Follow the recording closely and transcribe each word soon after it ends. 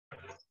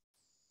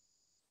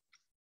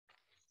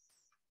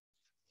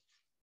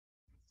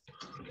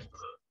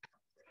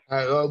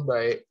Hello,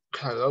 my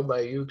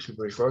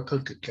YouTubers.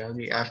 Welcome to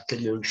Jonny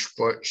Afternoon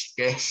Sports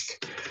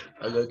Desk.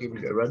 I'm gonna give you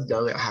the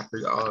rundown that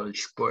happened all in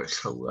sports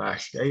from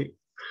last night.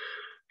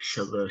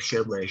 So I'm gonna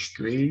share my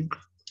screen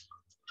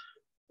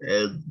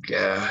and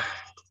give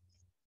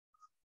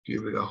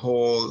you the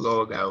whole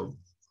lowdown.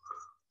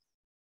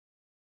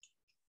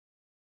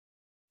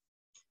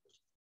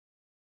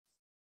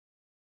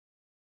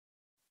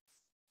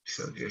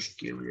 So just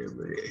give me a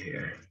minute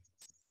here.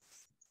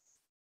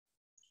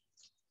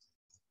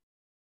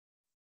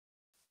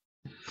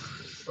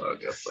 I'll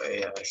get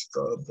my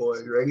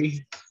scoreboard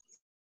ready.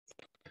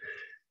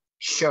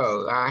 So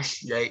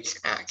last night's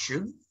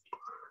action,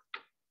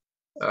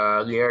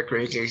 New York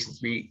Rangers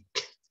beat,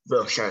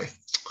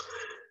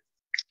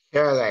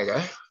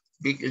 Carolina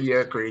beat the New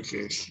York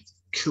Rangers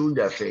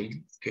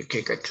 2-0 to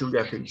take a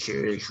 2-0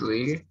 series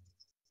lead.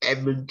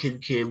 Edmonton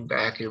came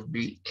back and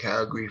beat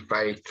Calgary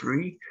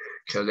 5-3,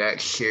 so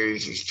that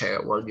series is tied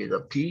at 1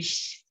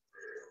 apiece.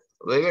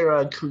 Later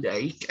on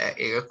tonight at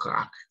 8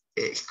 o'clock,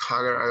 it's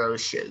Colorado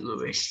St.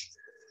 Louis.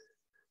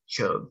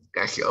 So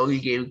that's the only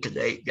game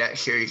tonight. That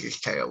series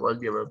is tied at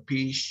 1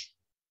 apiece.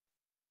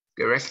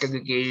 The rest of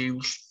the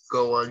games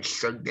go on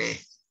Sunday.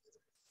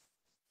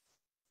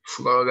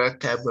 Florida,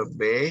 Tampa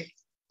Bay.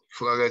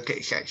 Florida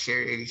takes that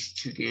series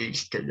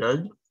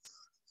 2-0.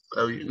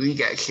 We lead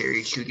that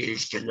series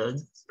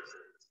 2-0.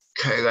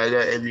 Carolina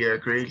and New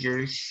York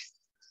Rangers.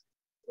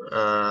 They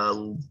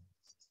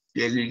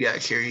lead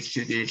that series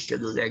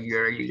 2-0, like you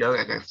already know,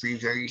 like a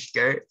 3:30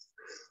 start.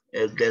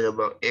 And then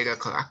about 8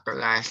 o'clock, the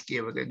last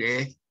game of the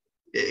day,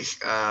 is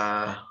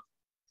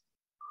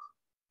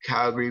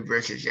Calgary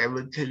versus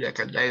Edmonton at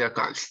a 9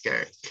 o'clock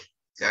start.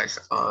 That's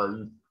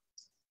on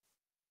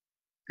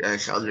the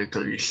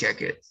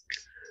 22nd.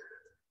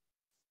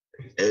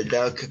 And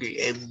now to the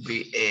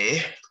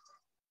NBA.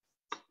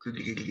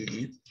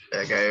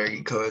 Like I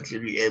already covered to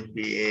the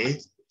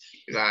NBA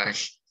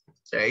last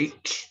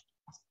night.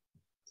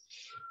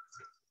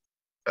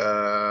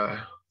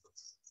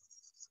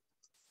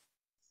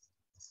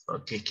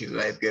 I'll take you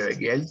live here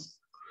again.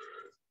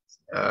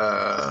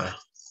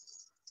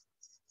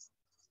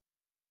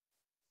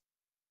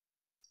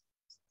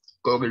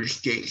 Golden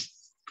State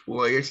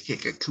Warriors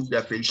take a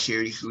 2-0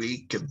 series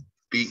lead to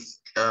beat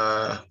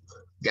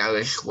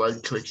Dallas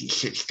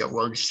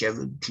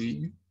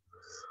 126-117.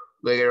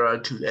 Later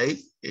on tonight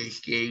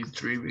is Game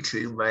 3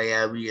 between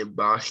Miami and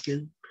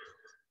Boston.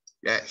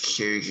 That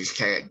series is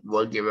tied at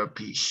 1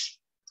 apiece.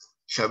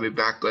 So I'll be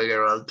back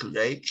later on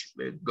tonight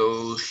with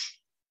those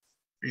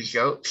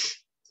results.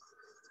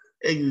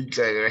 And you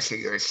enjoy the rest of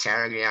your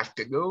Saturday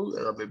afternoon,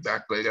 and I'll be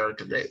back later on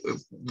tonight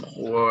with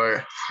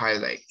more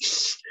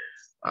highlights.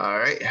 All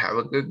right, have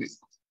a good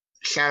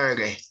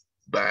Saturday.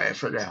 Bye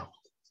for now.